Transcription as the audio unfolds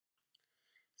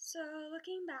So,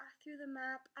 looking back through the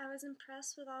map, I was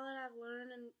impressed with all that I've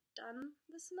learned and done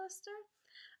this semester.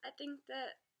 I think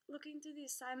that looking through the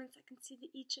assignments, I can see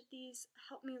that each of these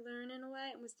helped me learn in a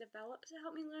way and was developed to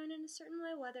help me learn in a certain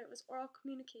way, whether it was oral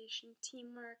communication,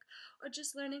 teamwork, or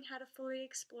just learning how to fully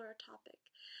explore a topic.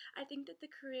 I think that the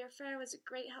career fair was a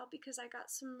great help because I got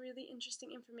some really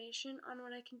interesting information on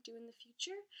what I can do in the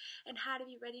future and how to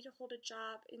be ready to hold a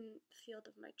job in the field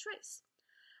of my choice.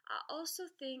 I also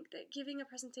think that giving a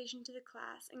presentation to the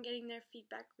class and getting their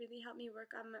feedback really helped me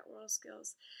work on my oral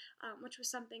skills, which was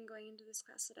something going into this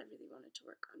class that I really wanted to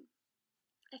work on.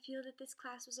 I feel that this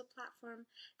class was a platform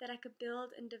that I could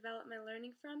build and develop my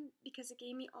learning from because it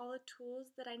gave me all the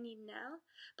tools that I need now,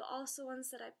 but also ones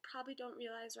that I probably don't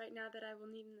realize right now that I will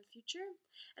need in the future.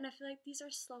 And I feel like these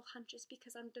are slow hunches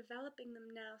because I'm developing them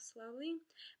now slowly,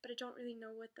 but I don't really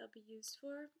know what they'll be used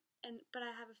for. But I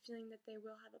have a feeling that they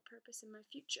will have a purpose in my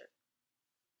future.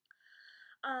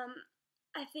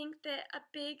 I think that a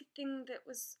big thing that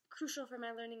was crucial for my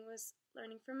learning was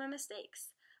learning from my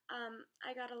mistakes.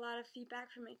 I got a lot of feedback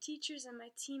from my teachers and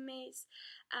my teammates,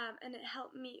 and it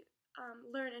helped me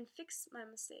learn and fix my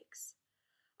mistakes.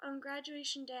 On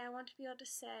graduation day, I want to be able to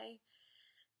say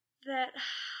that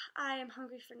I am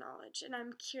hungry for knowledge and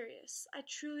I'm curious. I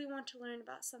truly want to learn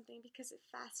about something because it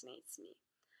fascinates me.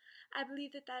 I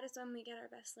believe that that is when we get our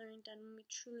best learning done, when we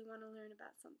truly want to learn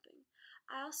about something.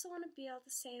 I also want to be able to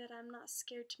say that I'm not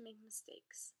scared to make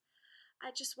mistakes.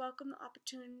 I just welcome the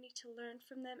opportunity to learn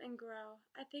from them and grow.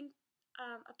 I think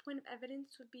a point of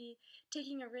evidence would be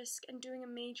taking a risk and doing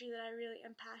a major that I really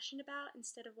am passionate about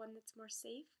instead of one that's more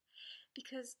safe,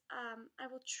 because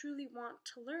I will truly want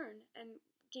to learn and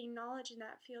gain knowledge in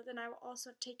that field, and I will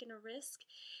also have taken a risk.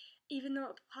 Even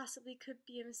though it possibly could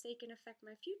be a mistake and affect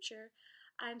my future,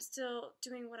 I'm still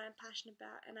doing what I'm passionate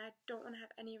about, and I don't want to have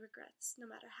any regrets, no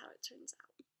matter how it turns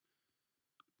out.